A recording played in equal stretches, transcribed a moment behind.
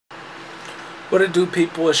What it do,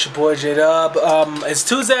 people? It's your boy J-Dub. It's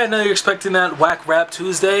Tuesday. I know you're expecting that Wack Rap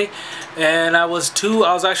Tuesday, and I was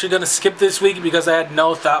actually gonna skip this week because I had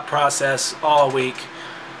no thought process all week,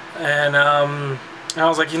 and I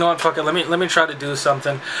was like, you know what, fuck it. Let me try to do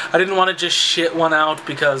something. I didn't want to just shit one out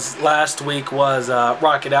because last week was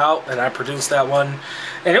Rock It Out, and I produced that one,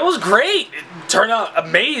 and it was great. It turned out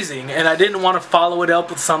amazing, and I didn't want to follow it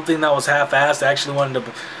up with something that was half-assed. I actually wanted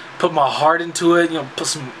to put my heart into it, you know, put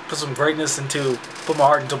some greatness into, put my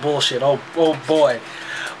heart into bullshit. Oh boy.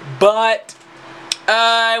 But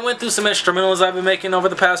I went through some instrumentals I've been making over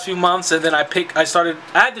the past few months, and then I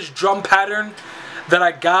had this drum pattern that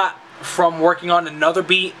I got from working on another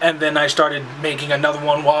beat, and then I started making another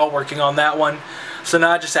one while working on that one. So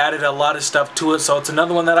now I just added a lot of stuff to it, so it's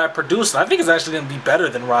another one that I produced, and I think it's actually going to be better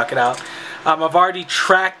than Rock It Out. I've already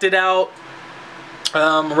tracked it out.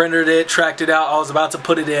 Rendered it, tracked it out. I was about to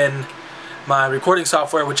put it in my recording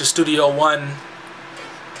software, which is Studio One.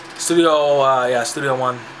 Studio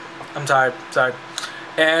One. I'm tired, sorry.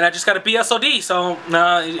 And I just got a BSOD, so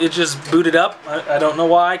now it just booted up. I don't know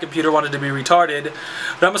why. Computer wanted to be retarded. But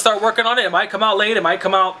I'm gonna start working on it. It might come out late. It might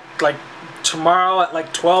come out like tomorrow at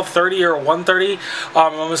like 12:30 or 1:30.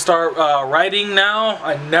 I'm gonna start writing now.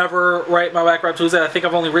 I never write my Wack Rap Tuesday. I think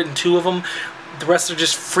I've only written 2 of them. The rest are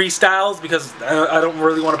just freestyles because I don't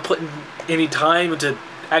really want to put in any time into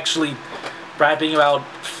actually rapping about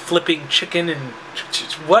flipping chicken and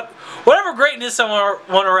whatever greatness I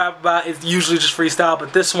want to rap about is usually just freestyle.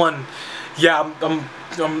 But this one, yeah, I'm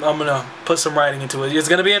gonna put some writing into it. It's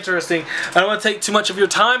gonna be interesting. I don't want to take too much of your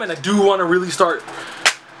time, and I do want to really start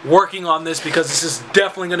working on this because this is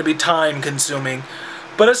definitely gonna be time consuming.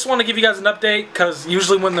 But I just want to give you guys an update because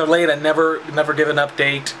usually when they're late I never give an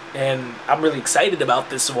update, and I'm really excited about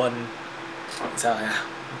this one. So yeah,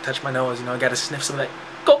 touch my nose, you know, I gotta sniff some of that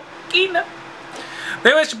cocaine.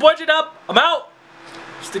 Anyway, it's your boy J-Dub. I'm out.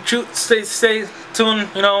 Stay tuned,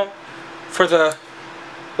 you know, for the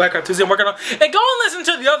Wack Rap Tuesday I'm working on. And go and listen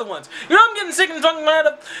to the other ones. You know, I'm getting sick and fucking tired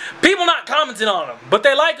of people not commenting on them, but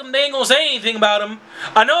they like them. They ain't gonna say anything about them.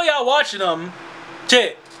 I know y'all watching them.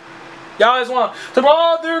 Shit. Y'all always want to,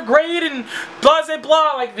 oh, they're great and blah, blah,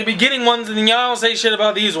 blah, like the beginning ones, and then y'all don't say shit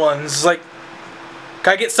about these ones. It's like,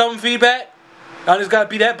 can I get some feedback? I just gotta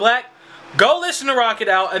be that black. Go listen to Rock It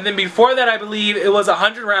Out, and then before that I believe it was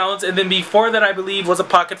 100 rounds, and then before that I believe was a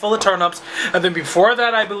pocket full of turnips, and then before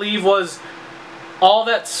that I believe was all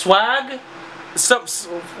that swag,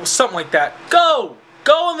 something like that.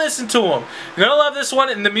 Go and listen to them. You're gonna love this one,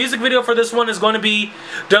 and the music video for this one is going to be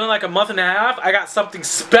done in like a month and a half. I got something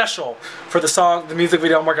special for the song, the music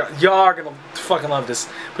video I'm working on. Y'all are gonna fucking love this.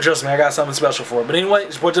 But trust me, I got something special for it. But anyway,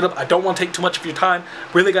 it's Boy J-Dub. I don't want to take too much of your time.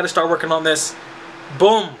 Really got to start working on this.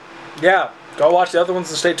 Boom. Yeah. Go watch the other ones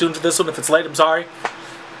and stay tuned for this one. If it's late, I'm sorry.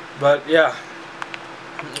 But yeah.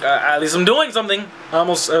 At least I'm doing something. I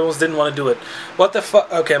almost didn't want to do it. What the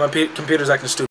fuck? Okay, my computer's acting stupid.